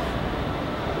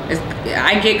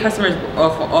I get customers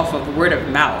off of word of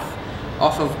mouth,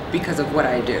 because of what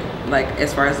I do. Like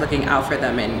as far as looking out for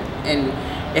them, and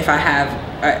if I have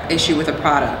an issue with a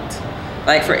product.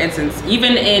 Like for instance,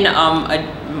 even in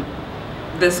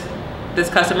this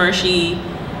customer, she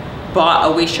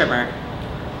bought a waist trimmer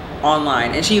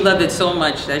online, and she loved it so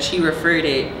much that she referred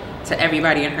it to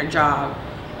everybody in her job,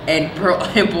 and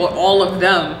bought all of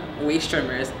them waist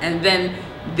trimmers, and then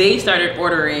they started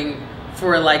ordering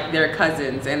for like their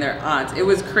cousins and their aunts. It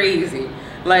was crazy.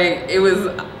 Like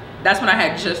that's when I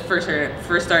had just first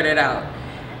started out,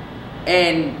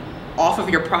 and off of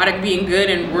your product being good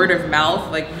and word of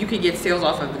mouth, like you could get sales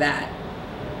off of that.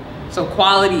 So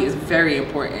quality is very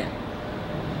important.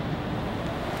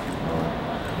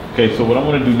 Okay, so what I'm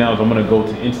gonna do now is I'm gonna go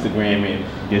to Instagram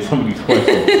and get some of these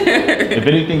questions. If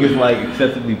anything is like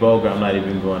excessively vulgar, I'm not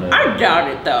even gonna. I doubt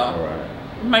it though. All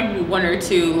right. Might be one or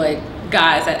two like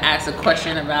guys that ask a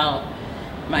question about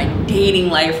my dating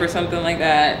life or something like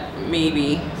that,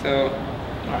 maybe. So.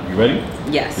 All right, you ready?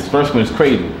 Yes. This first one is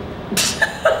crazy.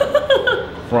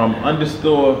 From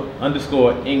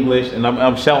underscore English, and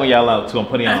I'm shouting y'all out too. I'm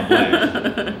putting y'all on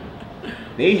blast.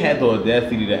 They had the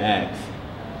audacity to ask,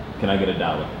 "Can I get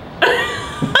 $1?"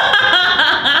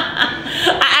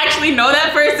 I actually know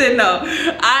that person though.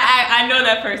 I know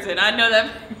that person. I know that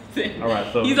person. All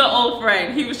right, so he's an old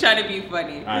friend. He was trying to be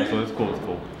funny. All right, so it's cool. It's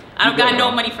cool. I don't got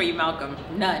no money for you, Malcolm.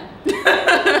 None.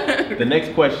 The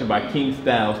next question by King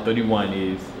Styles 31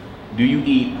 is, do you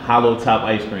eat hollow top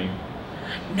ice cream?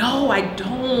 No, I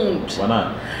don't. Why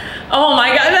not? Oh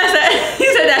my God, he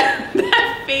said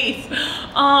that face.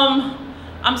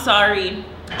 I'm sorry.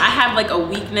 I have like a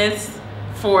weakness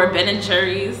for Ben &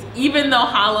 Jerry's, even though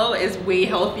hollow is way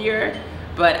healthier.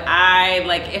 But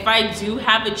if I do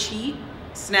have a cheat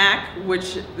snack,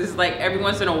 which is like every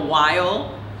once in a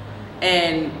while,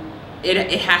 and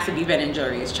it has to be Ben &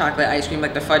 Jerry's chocolate ice cream,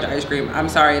 like the fudge ice cream. I'm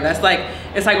sorry, that's like,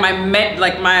 it's like my when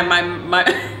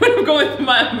I'm going through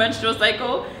my menstrual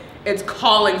cycle, it's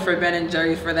calling for Ben &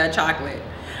 Jerry's for that chocolate.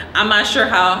 I'm not sure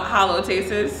how hollow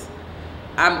tastes,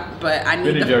 but I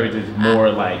need Ben & Jerry's is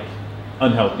more like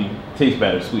unhealthy, tastes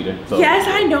better, sweeter. So. Yes,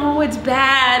 I know it's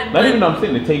bad. Not even though I'm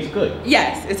saying it tastes good.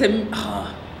 Yes,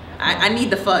 I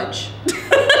need the fudge.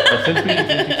 Since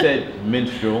you said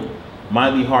menstrual,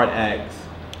 Miley Hart asks,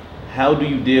 how do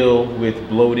you deal with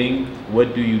bloating?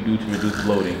 What do you do to reduce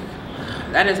bloating?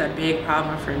 That is a big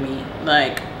problem for me.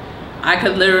 Like, I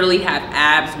could literally have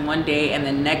abs one day, and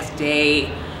the next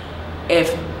day,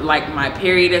 if like my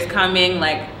period is coming,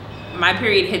 like my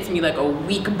period hits me like a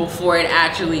week before it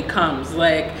actually comes,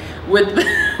 like with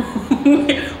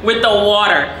with the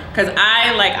water, because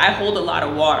I hold a lot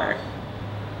of water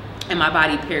in my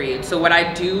body, period. So what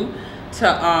I do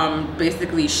to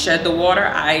basically shed the water,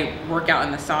 I work out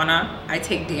in the sauna. I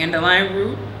take dandelion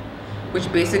root, which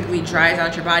basically dries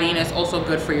out your body, and it's also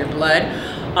good for your blood.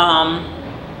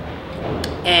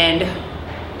 And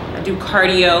I do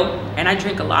cardio, and I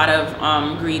drink a lot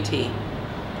of green tea,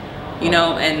 you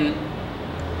know. And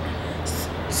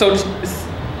so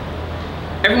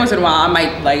every once in a while I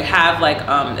might like have like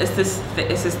it's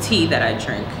this tea that I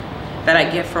drink that I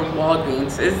get from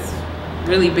Walgreens. It's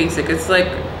really basic. It's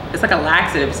like a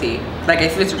laxative tea. Like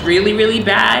if it's really, really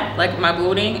bad, like my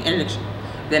bloating, and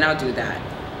then I'll do that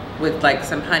with like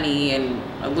some honey and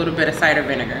a little bit of cider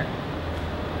vinegar.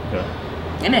 Okay.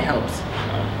 And it helps.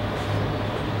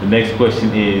 The next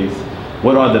question is,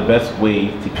 what are the best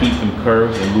ways to keep them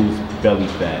curves and lose belly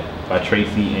fat? By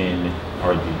Tracy and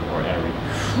RG or Ari.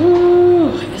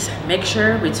 Ooh, it's a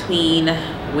mixture between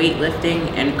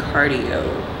weightlifting and cardio.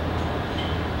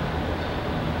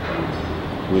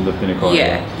 Weightlifting and cardio.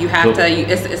 Yeah, you have to.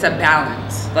 It's a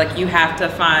balance. Like you have to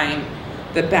find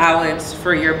the balance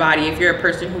for your body. If you're a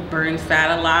person who burns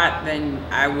fat a lot, then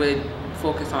I would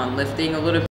focus on lifting a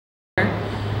little bit more,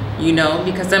 you know,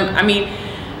 because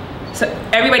so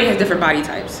everybody has different body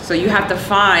types. So you have to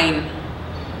find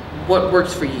what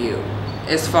works for you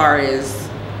as far as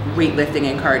weightlifting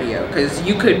and cardio, because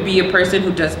you could be a person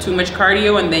who does too much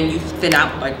cardio and then you thin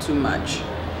out like too much,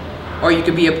 or you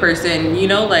could be a person, you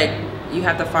know, like you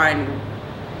have to find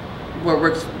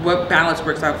what balance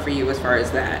works out for you as far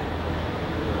as that.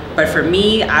 But for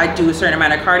me, I do a certain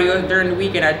amount of cardio during the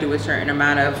week and I do a certain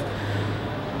amount of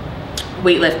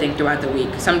weightlifting throughout the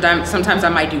week. Sometimes I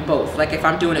might do both. Like if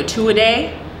I'm doing a 2 a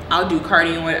day, I'll do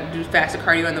cardio, do faster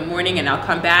cardio in the morning, and I'll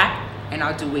come back and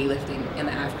I'll do weightlifting in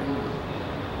the afternoon.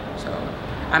 So,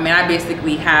 I mean, I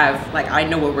basically have, like, I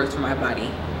know what works for my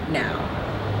body now.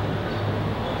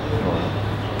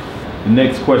 The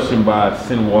next question by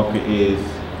Sin Walker is,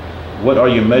 what are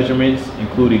your measurements,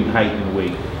 including height and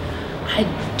weight? I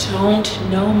don't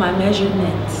know my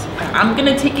measurements. I'm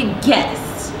gonna take a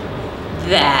guess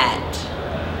that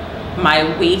my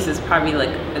waist is probably like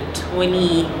a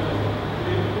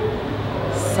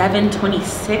 27,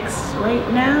 26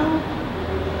 right now.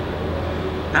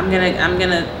 I'm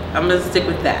gonna stick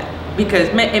with that, because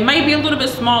it might be a little bit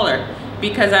smaller,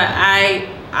 because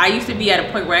I used to be at a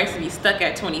point where I used to be stuck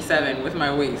at 27 with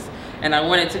my waist, and I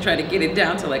wanted to try to get it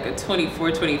down to like a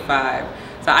 24, 25.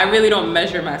 So I really don't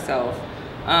measure myself.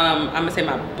 I'm gonna say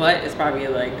my butt is probably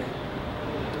like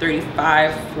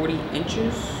 35, 40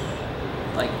 inches,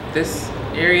 like this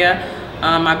area.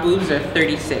 My boobs are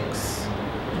 36.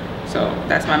 So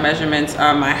that's my measurements.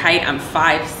 My height, I'm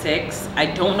 5'6". I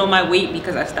don't know my weight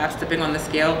because I stopped stepping on the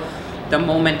scale the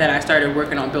moment that I started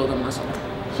working on building muscle.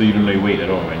 So you don't know your weight at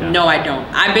all right now? No, I don't.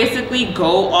 I basically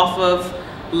go off of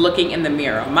looking in the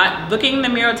mirror. Looking in the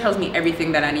mirror tells me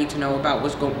everything that I need to know about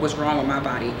what's wrong with my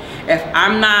body. If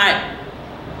I'm not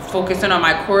focusing on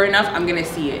my core enough, I'm gonna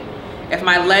see it. If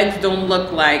my legs don't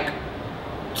look like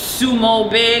sumo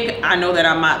big, I know that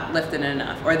I'm not lifting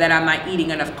enough, or that I'm not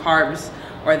eating enough carbs,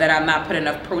 or that I'm not putting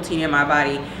enough protein in my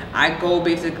body. I go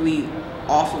basically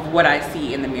off of what I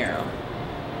see in the mirror.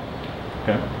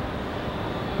 Okay.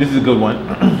 This is a good one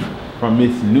from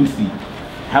Miss Nusi.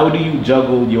 How do you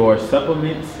juggle your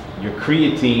supplements, your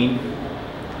creatine,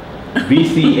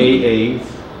 BCAAs,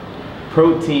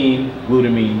 protein,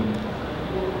 glutamine?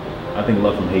 I think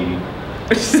love from Haiti.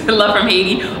 Love from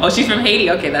Haiti. Oh, she's from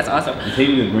Haiti. Okay, that's awesome. Is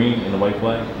Haiti the green and the white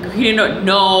flag? Green?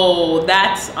 No,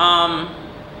 that's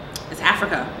it's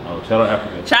Africa. Oh, shout out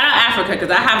Africa. Shout out Africa, because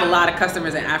I have a lot of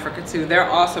customers in Africa too. They're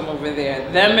awesome over there.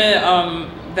 Them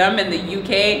in the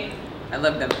UK, I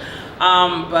love them.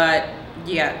 But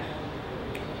yeah,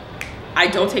 I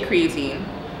don't take creatine.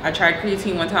 I tried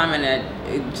creatine one time and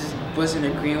it just wasn't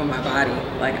agreeing with my body.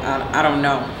 Like I don't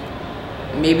know.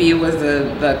 Maybe it was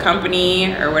the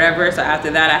company or whatever. So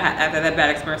after that, after that bad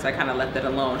experience, I kind of left it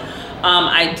alone.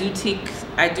 I do take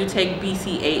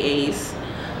BCAAs.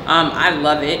 I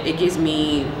love it. It gives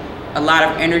me a lot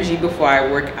of energy before I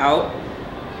work out.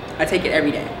 I take it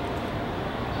every day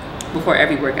before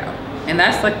every workout, and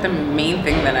that's like the main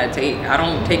thing that I take. I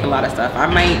don't take a lot of stuff. I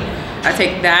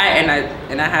take that,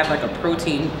 and I have like a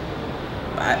protein.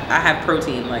 I have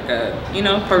protein, like a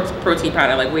protein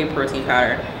powder, like whey protein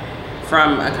powder,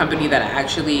 from a company that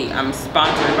I'm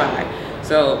sponsored by.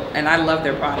 So, and I love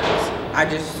their products. I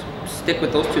just stick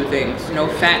with those two things. No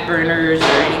fat burners or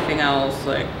anything else.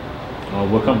 Like.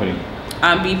 What company?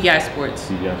 BPI Sports.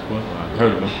 BPI Sports. I've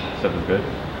heard of them. Stuff is good.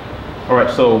 All right.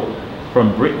 So,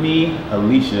 from Brittany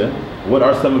Alicia, what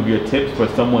are some of your tips for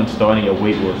someone starting a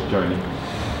weight loss journey?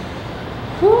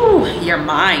 Whew, your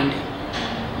mind.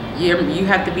 You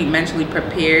have to be mentally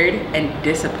prepared and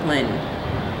disciplined.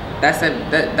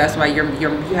 That's why you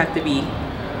have to be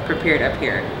prepared up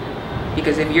here,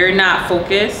 because if you're not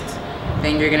focused,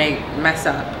 then you're gonna mess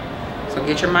up. So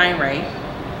get your mind right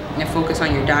and focus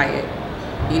on your diet.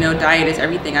 You know, diet is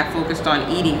everything. I focused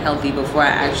on eating healthy before I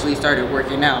actually started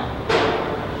working out,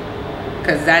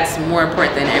 because that's more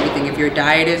important than everything. If your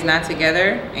diet is not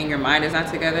together and your mind is not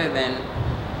together, then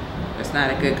it's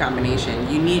not a good combination.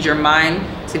 You need your mind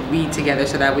to be together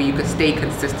so that way you can stay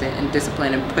consistent and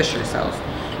disciplined and push yourself.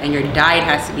 And your diet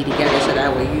has to be together so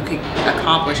that way you can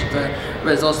accomplish the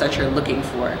results that you're looking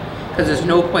for. Because there's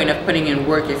no point of putting in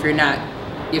work if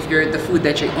the food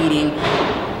that you're eating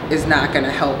is not going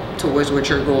to help towards what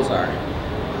your goals are.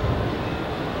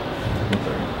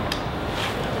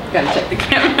 Gotta check the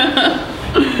camera.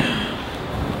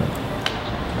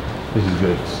 This is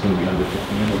good. It's going to be under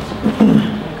 15 minutes.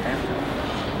 Okay.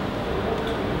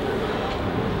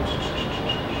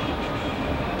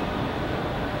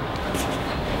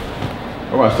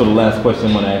 All right, so the last question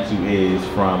I'm going to ask you is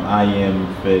from I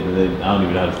don't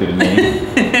even know how to say the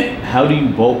name. How do you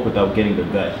bulk without getting the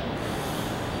gut?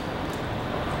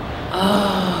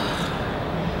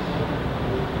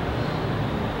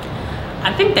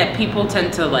 I think that people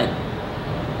tend to like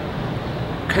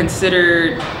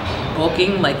considered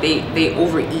bulking, like they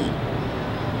overeat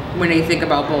when they think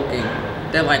about bulking.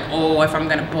 They're like, oh, if I'm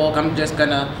gonna bulk, I'm just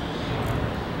gonna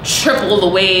triple the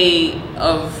weight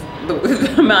of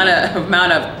the amount of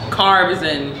carbs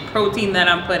and protein that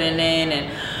I'm putting in,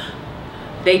 and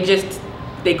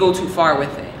they go too far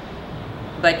with it.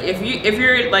 Like if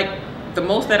you're like, the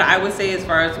most that I would say as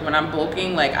far as when I'm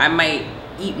bulking, like I might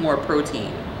eat more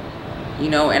protein, you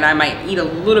know, and I might eat a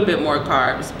little bit more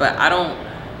carbs, but I don't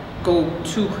go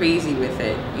too crazy with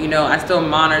it, you know. I still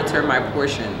monitor my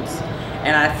portions,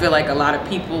 and I feel like a lot of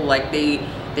people, like they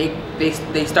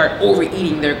start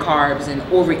overeating their carbs and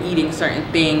overeating certain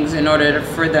things in order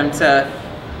for them to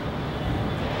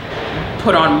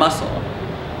put on muscle.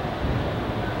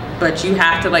 But you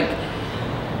have to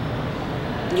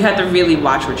really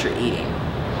watch what you're eating,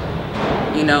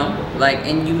 you know, like,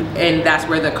 and that's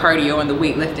where the cardio and the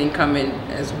weightlifting come in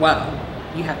as well.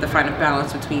 You have to find a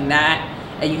balance between that,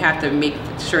 and you have to make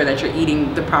sure that you're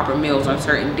eating the proper meals on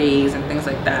certain days and things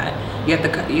like that. You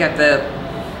have to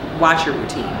watch your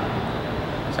routine.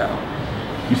 So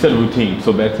you said routine,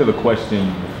 so back to the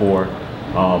question before,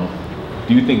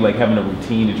 do you think like having a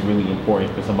routine is really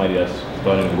important for somebody that's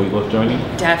starting a weight loss journey?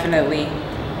 Definitely.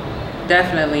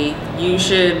 You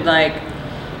should, like,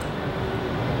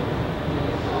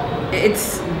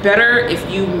 it's better if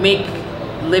you make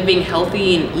living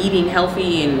healthy and eating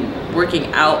healthy and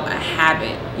working out a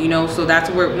habit, you know. So that's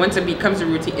where, once it becomes a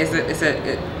routine, if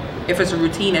it's a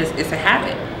routine, it's a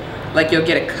habit. Like, you'll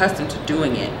get accustomed to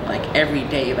doing it, like, every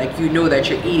day. Like, you know that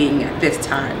you're eating at this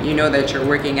time, you know that you're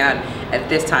working out at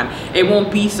this time. It won't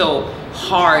be so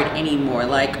hard anymore,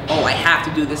 like, oh, I have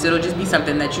to do this. It'll just be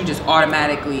something that you just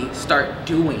automatically start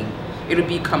doing. It'll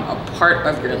become a part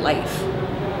of your life.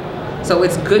 So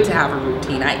it's good to have a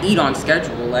routine. I eat on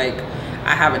schedule. Like,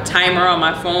 I have a timer on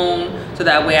my phone, so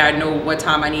that way I know what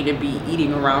time I need to be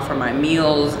eating around for my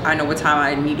meals. I know what time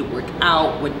I need to work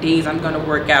out, what days I'm gonna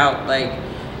work out. Like,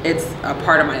 it's a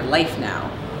part of my life now.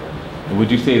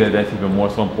 Would you say that that's even more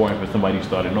so important for somebody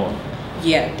starting off?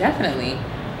 Yeah, definitely.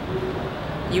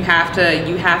 You have to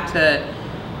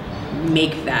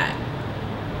make that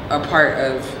a part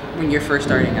of when you're first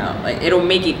starting out. Like, it'll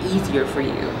make it easier for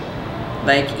you.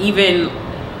 Like, even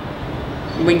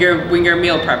when you're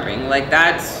meal prepping, like,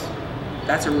 that's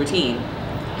a routine.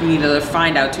 You need to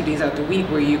find out 2 days out the week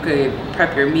where you could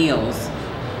prep your meals.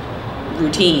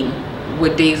 Routine.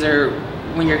 What days are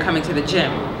when you're coming to the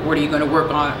gym? What are you going to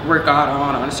work out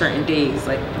on certain days?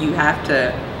 Like, you have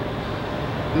to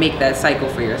make that cycle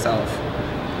for yourself.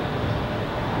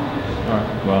 All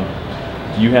right. Well,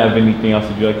 do you have anything else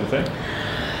that you'd like to say?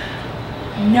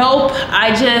 Nope.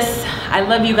 I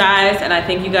love you guys, and I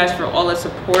thank you guys for all the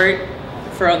support,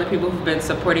 for all the people who've been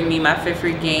supporting me, my Fit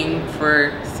Free gang,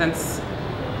 since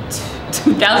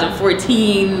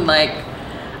 2014. Like,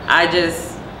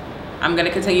 I'm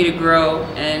gonna continue to grow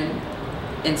and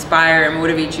inspire and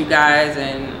motivate you guys,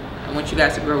 and I want you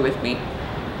guys to grow with me.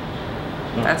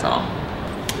 That's all.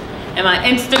 And my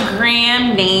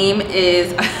Instagram name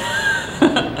is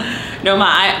no,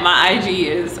 my IG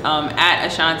is at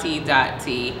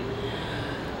Achanty.T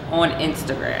on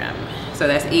Instagram. So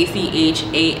that's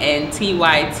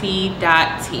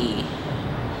ACHANTYT.T.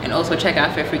 And also check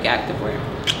out Fit Freak Activewear.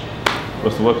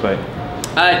 What's the website?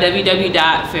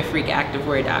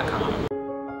 www.fitfreakactivewear.com.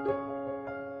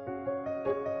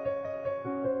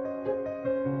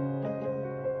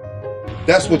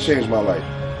 That's what changed my life.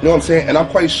 You know what I'm saying? And I'm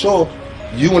quite sure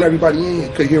you and everybody in here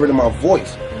could hear it in my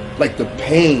voice. Like, the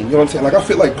pain, you know what I'm saying? Like, I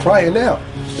feel like crying now.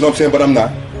 You know what I'm saying? But I'm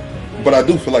not. But I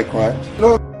do feel like crying. You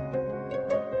know?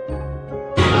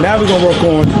 Now we're gonna work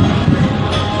on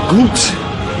glutes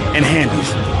and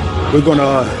handies. We're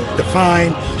gonna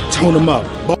define, tone them up.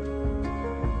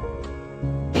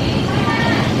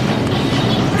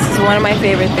 This is one of my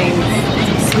favorite things.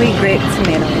 Sweet grape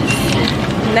tomatoes.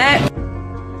 Next.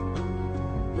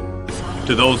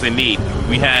 To those in need,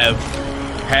 we have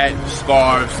hats,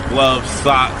 scarves, gloves,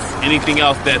 socks, anything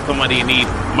else that somebody in need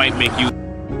might make you.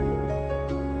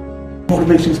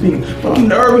 Motivation speaking, but I'm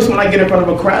nervous when I get in front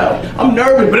of a crowd. I'm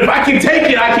nervous, but if I can take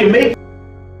it, I can make it.